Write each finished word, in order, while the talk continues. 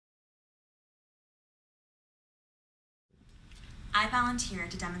I volunteer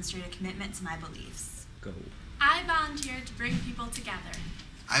to demonstrate a commitment to my beliefs. Go. I volunteer to bring people together.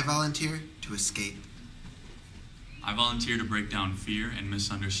 I volunteer to escape. I volunteer to break down fear and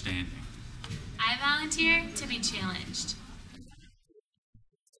misunderstanding. I volunteer to be challenged.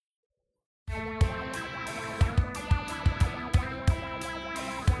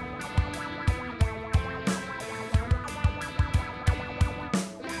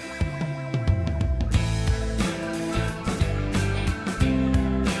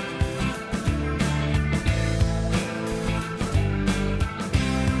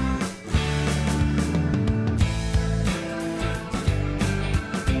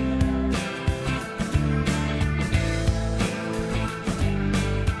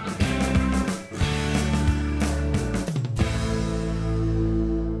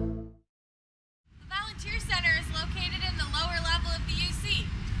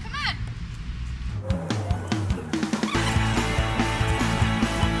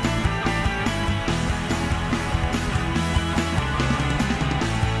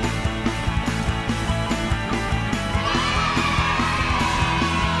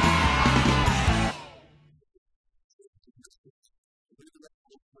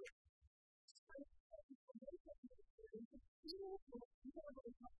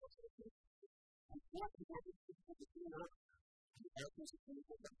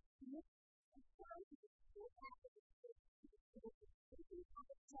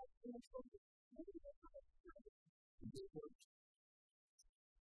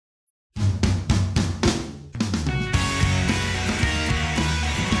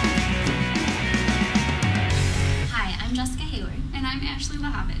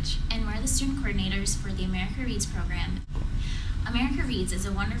 And we're the student coordinators for the America Reads program. America Reads is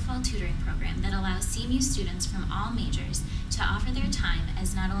a wonderful tutoring program that allows CMU students from all majors to offer their time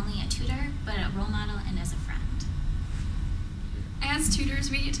as not only a tutor, but a role model and as a friend. As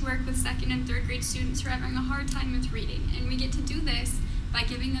tutors, we get to work with 2nd and 3rd grade students who are having a hard time with reading, and we get to do this by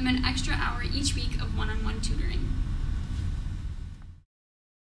giving them an extra hour each week of one-on-one tutoring.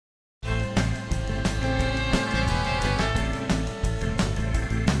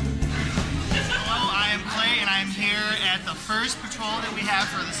 First patrol that we have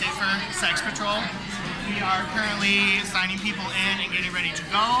for the Safer Sex Patrol. We are currently signing people in and getting ready to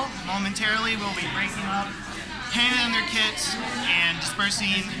go. Momentarily, we'll be breaking up, handing them their kits, and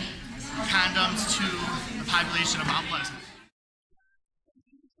dispersing condoms to the population of Mount Pleasant.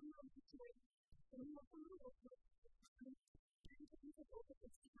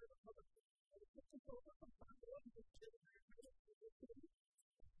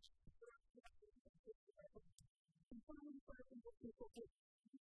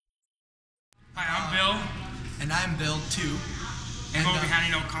 Hi, I'm Bill. And I'm Bill, too. And we'll be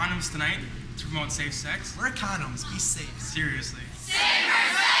handing out condoms tonight to promote safe sex. We're condoms. Be safe. Seriously. Safer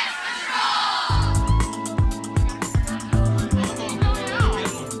Sex Patrol!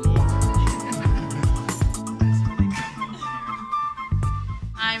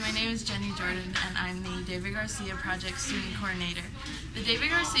 Hi, my name is Jenny Jordan, and I'm the David Garcia Project Student Coordinator. The David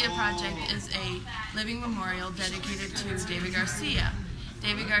Garcia Project is a living memorial dedicated to David Garcia.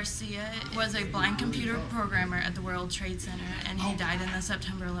 David Garcia was a blind computer programmer at the World Trade Center, and he died in the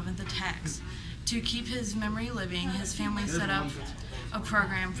September 11th attacks. To keep his memory living, his family set up a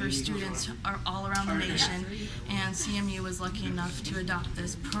program for students all around the nation, and CMU was lucky enough to adopt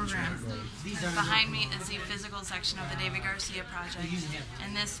this program. Behind me is the physical section of the David Garcia Project,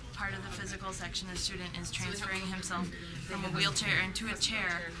 and this part of the physical section, a student is transferring himself from a wheelchair into a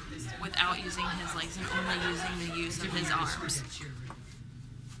chair without using his legs and only using the use of his arms.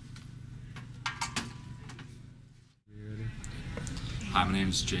 Hi, my name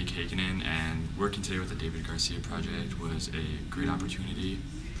is Jake Hakenin, and working today with the David Garcia Project was a great opportunity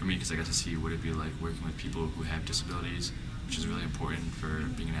for me because I got to see what it'd be like working with people who have disabilities, which is really important for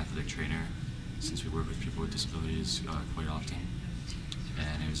being an athletic trainer since we work with people with disabilities quite often,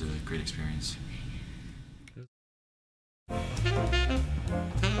 and it was a great experience.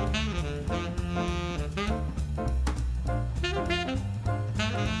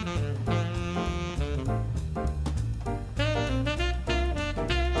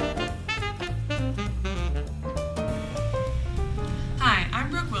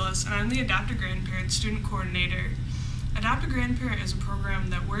 And I'm the Adopt a Grandparent Student Coordinator. Adopt a Grandparent is a program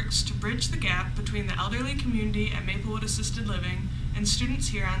that works to bridge the gap between the elderly community at Maplewood Assisted Living and students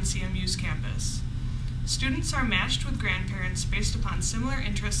here on CMU's campus. Students are matched with grandparents based upon similar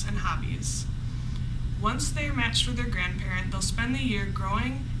interests and hobbies. Once they are matched with their grandparent, they'll spend the year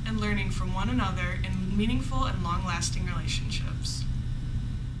growing and learning from one another in meaningful and long-lasting relationships.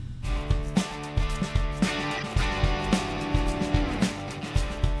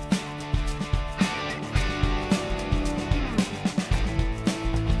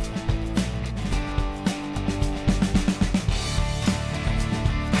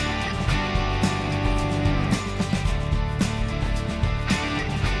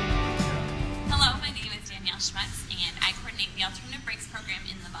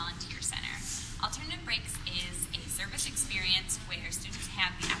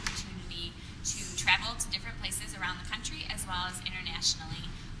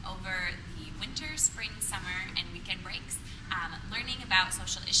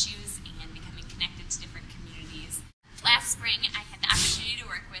 issues and becoming connected to different communities. Last spring, I had the opportunity to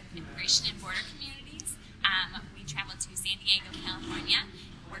work with immigration and border communities. We traveled to San Diego, California,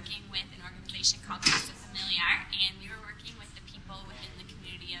 working with an organization called Casa Familiar, and we were working with the people within the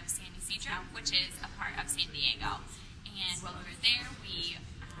community of San Isidro, which is a part of San Diego. And while we were there, we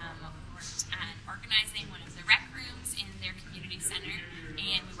worked on organizing one of the rec rooms in their community center,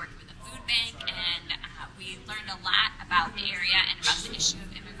 and we worked with a food bank, and we learned a lot about the area and about the issue of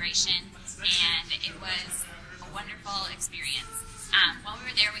immigration, and it was a wonderful experience. While we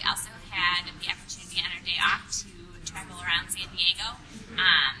were there, we also had the opportunity on our day off to travel around San Diego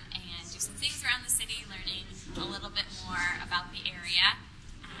and do some things around the city, learning a little bit more about the area.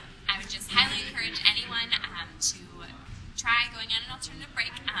 I would just highly encourage anyone to try going on an alternative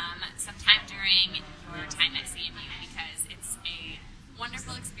break